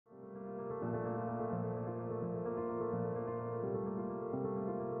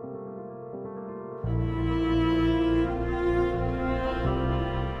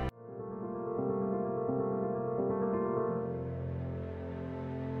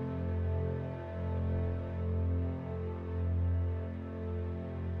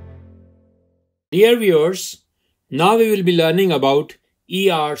Dear viewers, now we will be learning about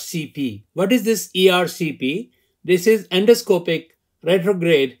ERCP. What is this ERCP? This is endoscopic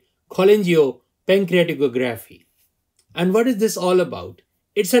retrograde cholangiopancreatography. And what is this all about?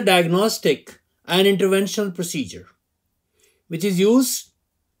 It's a diagnostic and interventional procedure which is used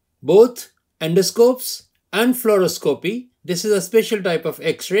both endoscopes and fluoroscopy. This is a special type of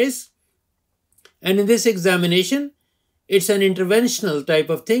X-rays. And in this examination, it's an interventional type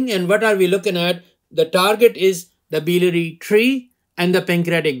of thing. And what are we looking at? The target is the biliary tree and the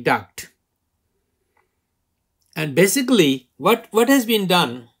pancreatic duct. And basically, what has been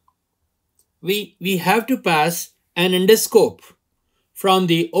done, we have to pass an endoscope from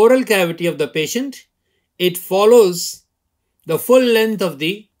the oral cavity of the patient. It follows the full length of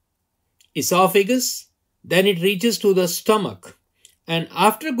the esophagus, then it reaches to the stomach. And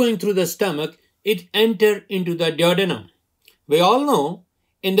after going through the stomach, it enters into the duodenum. We all know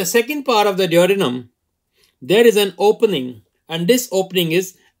in the second part of the duodenum, there is an opening, and this opening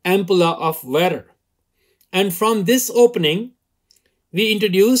is ampulla of Werner. And from this opening, we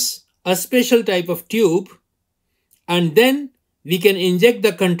introduce a special type of tube, and then we can inject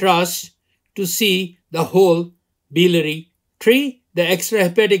the contrast to see the whole biliary tree, the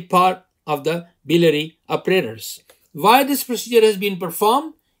extrahepatic part of the biliary apparatus. Why this procedure has been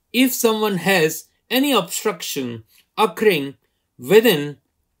performed? If someone has any obstruction occurring within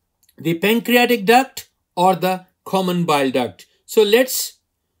the pancreatic duct or the common bile duct. So let's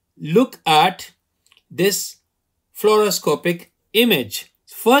look at this fluoroscopic image.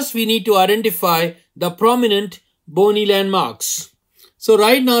 First, we need to identify the prominent bony landmarks. So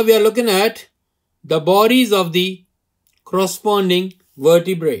right now we are looking at the bodies of the corresponding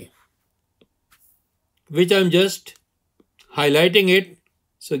vertebrae, which I'm just highlighting it,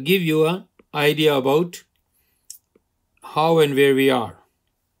 so give you an idea about how and where we are.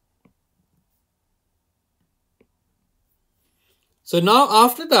 So now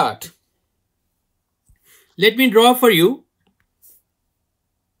after that, let me draw for you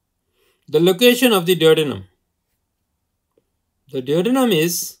the location of the duodenum. The duodenum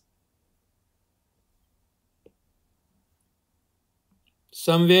is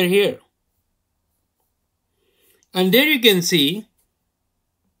somewhere here. And there you can see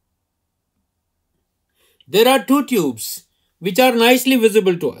there are two tubes which are nicely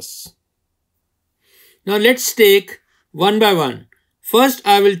visible to us. Now let's take one by one. First,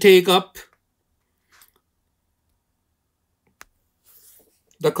 I will take up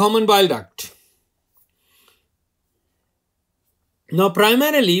the common bile duct. Now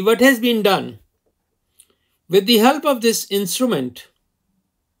primarily what has been done with the help of this instrument,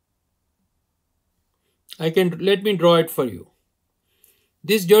 let me draw it for you.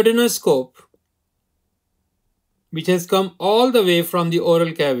 This duodenoscope, which has come all the way from the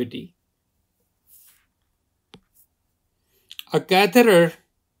oral cavity, a catheter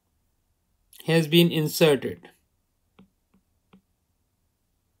has been inserted.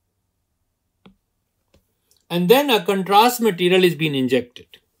 And then a contrast material is being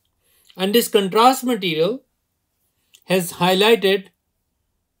injected. And this contrast material has highlighted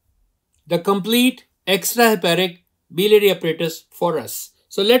the complete extrahepatic biliary apparatus for us.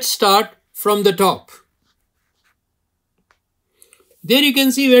 So let's start from the top. There you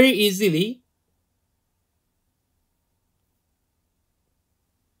can see very easily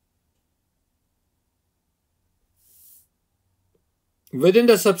within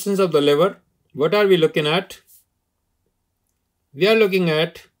the substance of the liver, what are we looking at? We are looking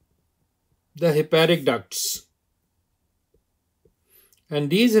at the hepatic ducts. And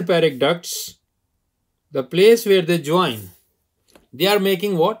these hepatic ducts, the place where they join, they are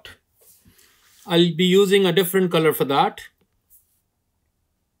making what? I'll be using a different color for that.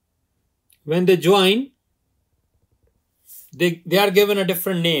 When they join, they are given a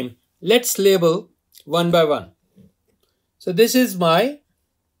different name. Let's label one by one. So this is my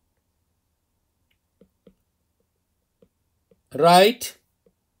right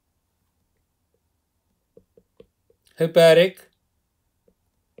hepatic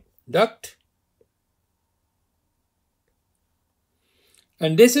duct,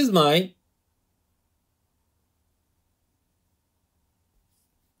 and this is my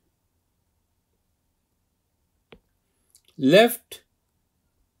left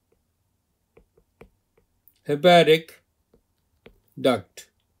hepatic duct.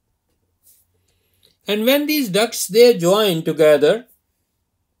 And when these ducts, they join together,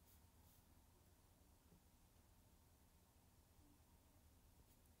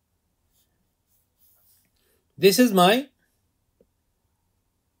 this is my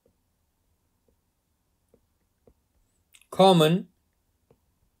common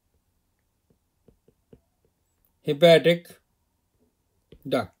hepatic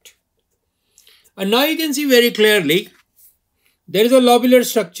duct. And now you can see very clearly there is a lobular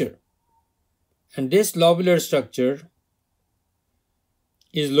structure, and this lobular structure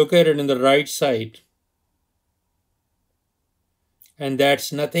is located in the right side, and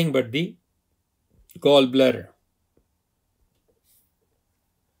that's nothing but the gallbladder.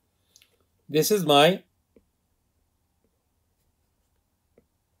 This is my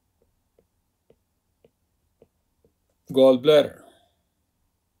gallbladder.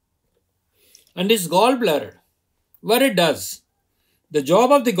 And this gallbladder, what it does, the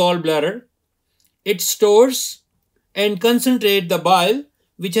job of the gallbladder, it stores and concentrates the bile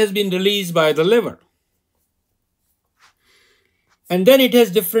which has been released by the liver. And then it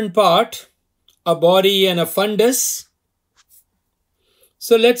has different parts, a body and a fundus.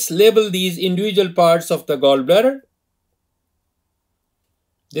 So let's label these individual parts of the gallbladder.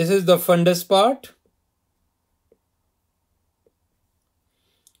 This is the fundus part.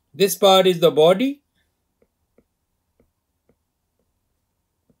 This part is the body.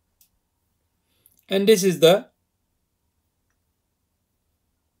 And this is the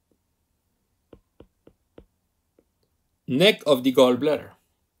neck of the gallbladder.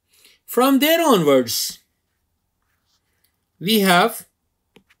 From there onwards, we have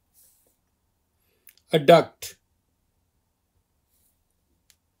a duct.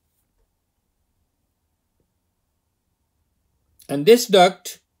 And this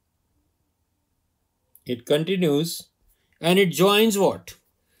duct, it continues and it joins what?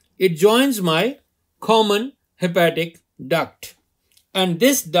 It joins my common hepatic duct. And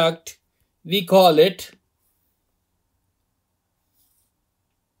this duct, we call it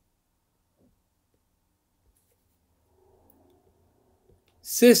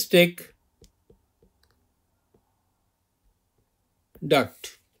cystic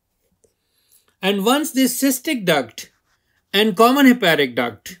duct. And once this cystic duct and common hepatic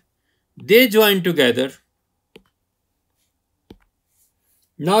duct, they join together,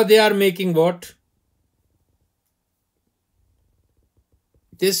 now they are making what?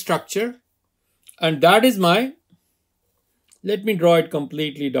 This structure. And that is my, let me draw it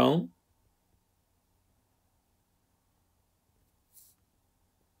completely down.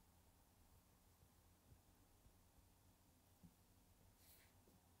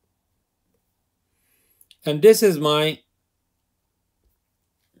 And this is my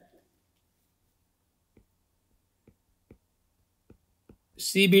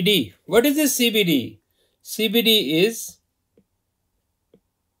CBD. What is this CBD? CBD is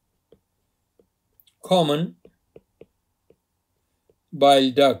common bile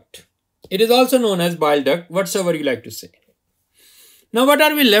duct. It is also known as bile duct, whatsoever you like to say. Now what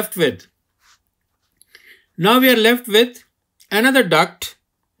are we left with? Now we are left with another duct,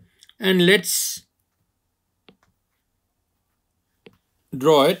 and let's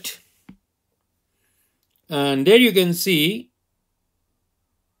draw it. And there you can see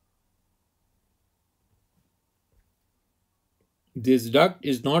this duct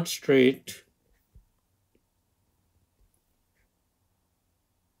is not straight.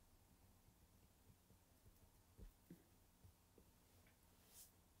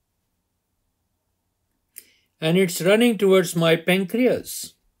 And it's running towards my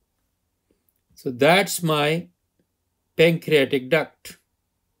pancreas. So that's my pancreatic duct.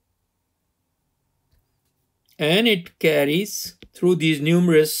 And it carries through these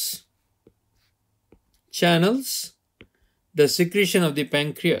numerous channels the secretion of the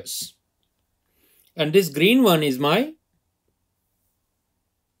pancreas. And this green one is my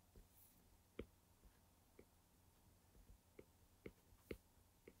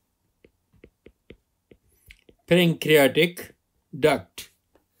pancreatic duct.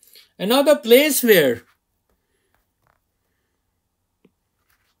 Another place where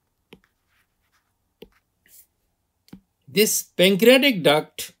this pancreatic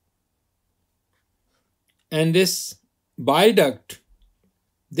duct and this bile duct,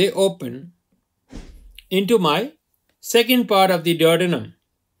 they open into my second part of the duodenum.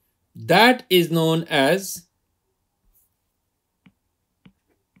 That is known as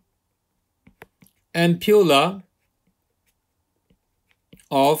ampulla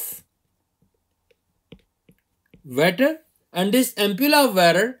of Vater, and this ampulla of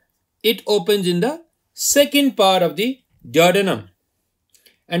Vater, it opens in the second part of the duodenum.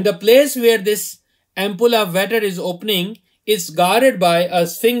 And the place where this ampulla of Vater is opening is guarded by a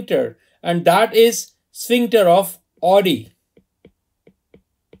sphincter, and that is sphincter of Oddi.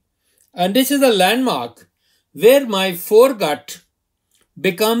 And this is a landmark where my foregut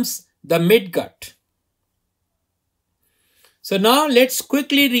becomes the midgut. So now let's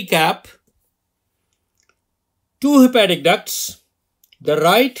quickly recap two hepatic ducts, the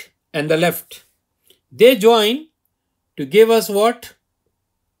right and the left. They join to give us what?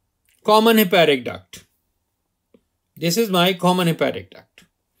 Common hepatic duct. This is my common hepatic duct.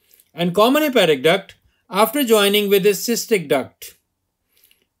 And common hepatic duct, after joining with this cystic duct,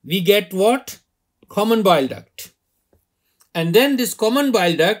 we get what? Common bile duct. And then this common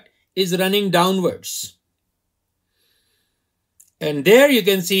bile duct is running downwards. And there you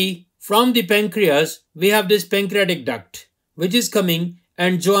can see from the pancreas, we have this pancreatic duct, which is coming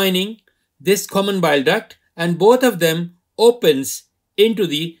and joining this common bile duct, and both of them opens into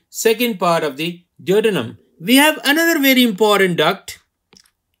the second part of the duodenum. We have another very important duct,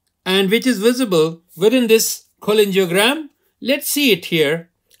 and which is visible within this cholangiogram. Let's see it here.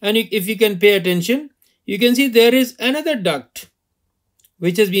 And if you can pay attention, you can see there is another duct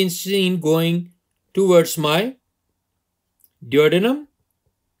which has been seen going towards my duodenum,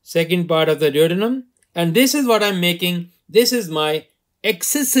 second part of the duodenum. And this is what I'm making. This is my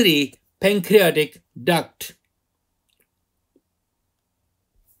accessory pancreatic duct.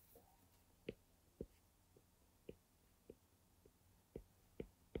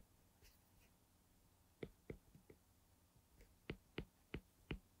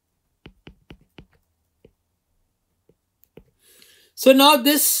 So now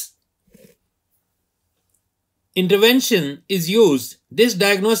this intervention is used, this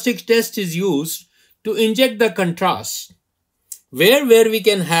diagnostic test is used to inject the contrast where we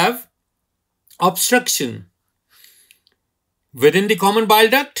can have obstruction within the common bile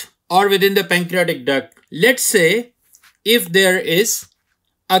duct or within the pancreatic duct. Let's say if there is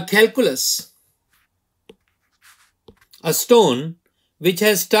a calculus, a stone which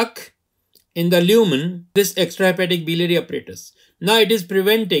has stuck in the lumen, this extrahepatic biliary apparatus. Now it is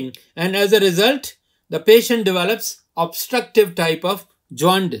preventing, and as a result, the patient develops obstructive type of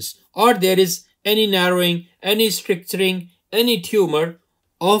jaundice, or there is any narrowing, any stricturing, any tumor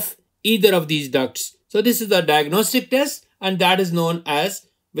of either of these ducts. So this is the diagnostic test, and that is known as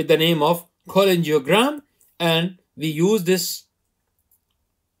with the name of cholangiogram, and we use this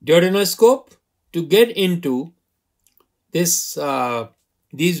duodenoscope to get into this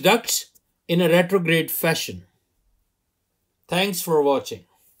these ducts in a retrograde fashion. Thanks for watching.